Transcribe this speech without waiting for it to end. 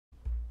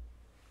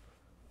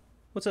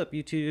What's up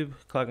YouTube,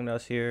 Clogging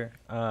here.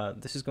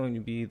 This is going to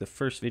be the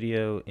first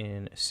video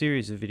in a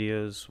series of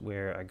videos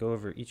where I go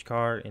over each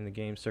car in the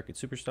game Circuit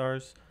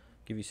Superstars,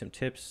 give you some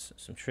tips,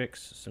 some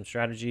tricks, some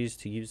strategies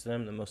to use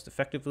them the most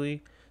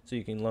effectively so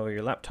you can lower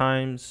your lap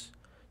times,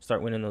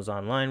 start winning those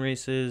online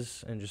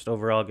races, and just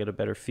overall get a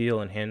better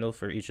feel and handle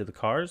for each of the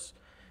cars.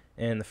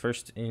 And the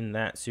first in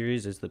that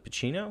series is the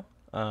Piccino,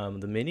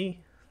 the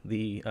Mini,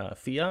 the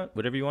Fiat,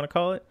 whatever you want to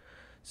call it.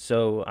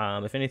 So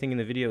if anything in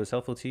the video is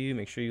helpful to you,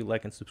 make sure you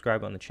like and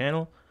subscribe on the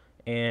channel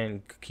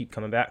and keep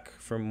coming back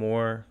for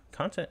more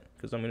content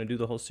because I'm going to do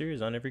the whole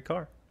series on every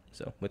car.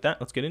 So with that,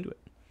 let's get into it.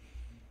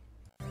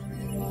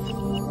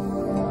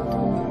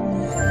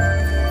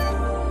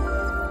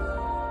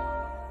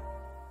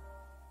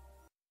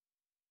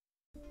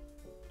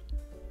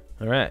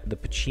 All right, the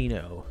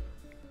Piccino,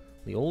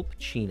 the old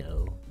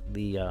Piccino,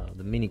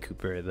 the Mini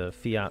Cooper, the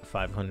Fiat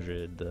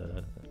 500,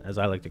 the, as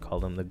I like to call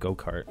them, the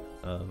go-kart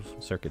of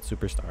Circuit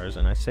Superstars.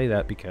 And I say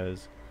that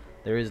because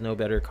there is no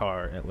better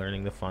car at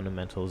learning the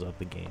fundamentals of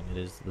the game. It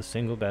is the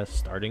single best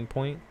starting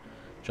point,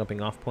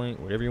 jumping off point,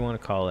 whatever you want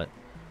to call it,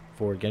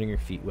 for getting your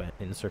feet wet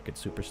in Circuit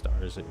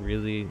Superstars. It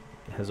really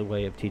has a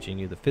way of teaching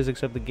you the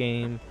physics of the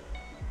game,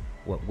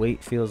 what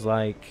weight feels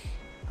like,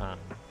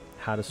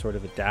 how to sort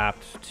of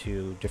adapt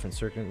to different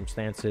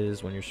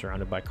circumstances when you're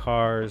surrounded by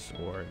cars,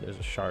 or there's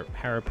a sharp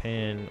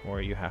hairpin,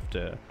 or you have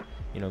to,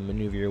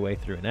 maneuver your way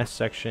through an S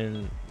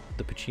section.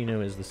 The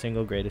Piccino is the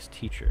single greatest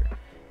teacher.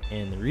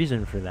 And the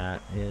reason for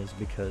that is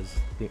because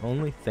the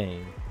only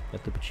thing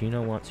that the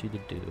Piccino wants you to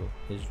do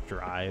is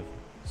drive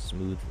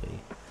smoothly.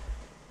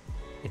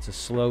 It's a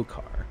slow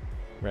car,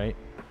 right?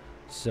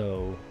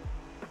 So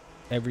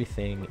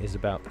everything is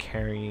about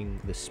carrying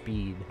the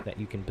speed that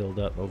you can build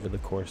up over the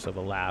course of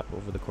a lap,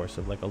 over the course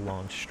of like a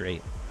long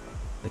straight.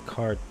 The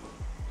car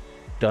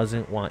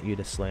doesn't want you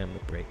to slam the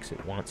brakes.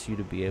 It wants you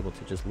to be able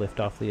to just lift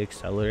off the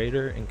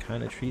accelerator and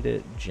kind of treat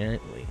it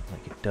gently.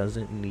 Like, it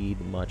doesn't need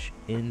much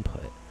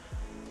input.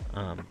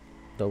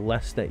 The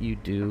less that you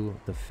do,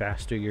 the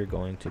faster you're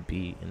going to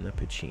be in the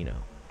Piccino.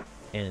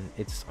 And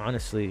it's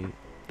honestly,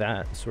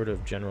 that sort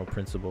of general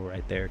principle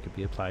right there could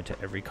be applied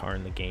to every car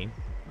in the game.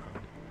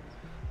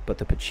 But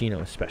the Piccino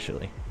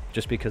especially,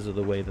 just because of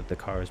the way that the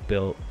car is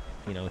built,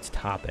 its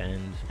top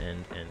end,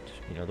 and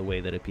the way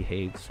that it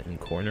behaves in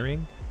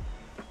cornering.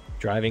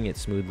 Driving it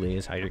smoothly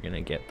is how you're going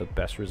to get the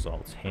best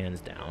results,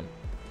 hands down.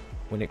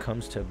 When it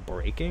comes to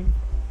braking,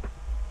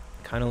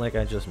 kind of like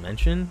I just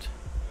mentioned,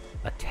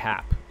 a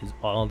tap is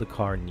all the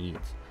car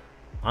needs.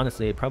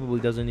 Honestly, it probably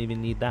doesn't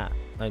even need that.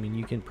 I mean,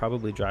 you can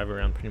probably drive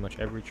around pretty much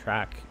every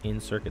track in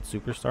Circuit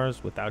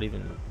Superstars without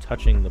even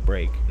touching the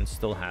brake and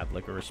still have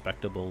like a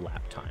respectable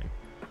lap time.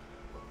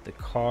 The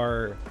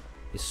car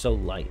is so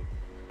light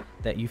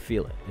that you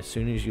feel it. As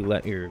soon as you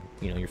let your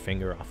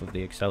finger off of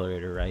the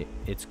accelerator, right,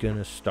 it's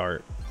gonna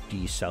start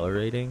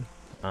decelerating.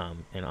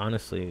 And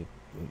honestly,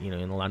 in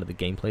a lot of the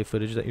gameplay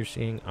footage that you're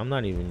seeing, I'm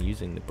not even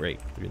using the brake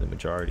through the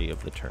majority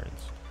of the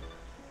turns.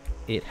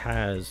 It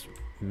has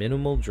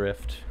minimal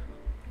drift.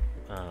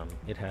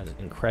 It has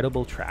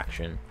incredible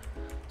traction.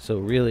 So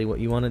really what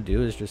you want to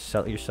do is just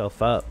set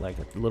yourself up like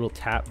a little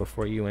tap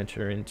before you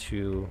enter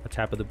into a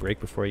tap of the brake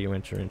before you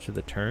enter into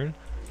the turn,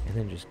 and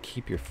then just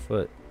keep your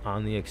foot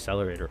on the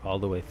accelerator all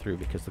the way through,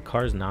 because the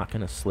car's not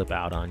going to slip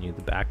out on you.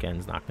 The back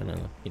end's not going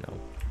to,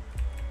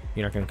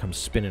 you're not going to come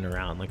spinning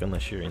around, like,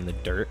 unless you're in the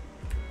dirt.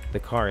 The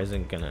car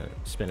isn't going to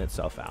spin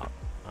itself out.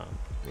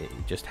 You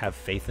just have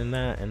faith in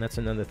that. And that's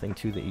another thing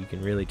too that you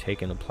can really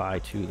take and apply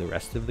to the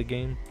rest of the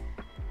game,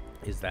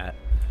 is that,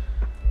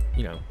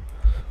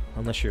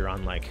 unless you're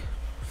on like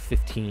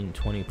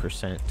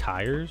 15-20%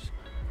 tires,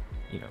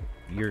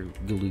 you're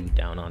glued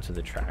down onto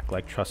the track.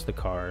 Like, trust the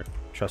car,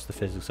 trust the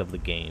physics of the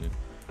game,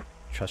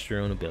 trust your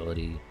own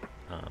ability,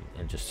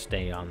 and just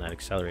stay on that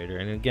accelerator.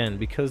 And again,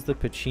 because the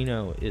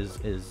Piccino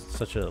is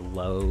such a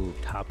low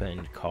top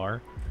end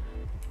car,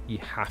 you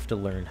have to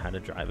learn how to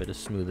drive it as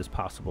smooth as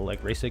possible.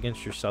 Like, race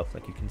against yourself.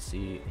 Like you can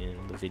see in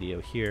the video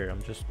here,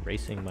 I'm just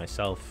racing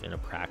myself in a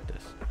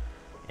practice.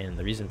 And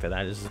the reason for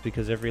that is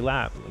because every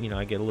lap,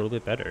 I get a little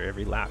bit better.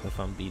 Every lap, if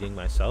I'm beating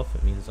myself,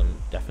 it means I'm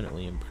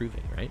definitely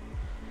improving, right?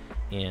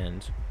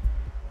 And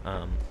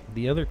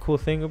the other cool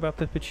thing about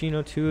the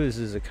Piccino too is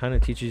it kind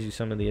of teaches you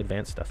some of the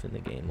advanced stuff in the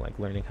game, like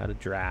learning how to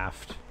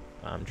draft,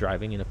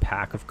 driving in a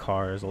pack of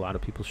cars. A lot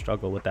of people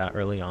struggle with that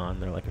early on.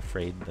 They're like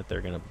afraid that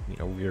they're gonna,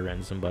 rear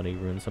end somebody,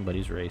 ruin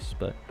somebody's race.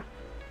 But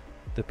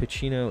the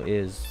Piccino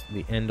is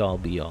the end-all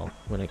be-all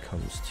when it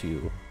comes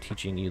to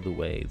teaching you the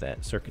way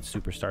that Circuit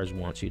Superstars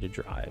wants you to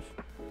drive.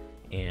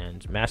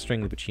 And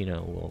mastering the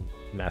Piccino will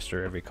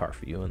master every car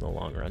for you in the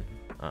long run.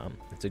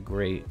 It's a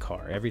great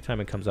car. Every time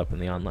it comes up in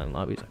the online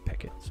lobbies, I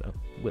pick it. So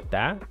with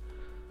that,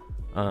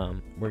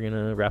 we're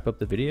gonna wrap up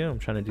the video. I'm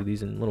trying to do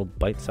these in little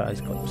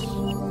bite-sized clips.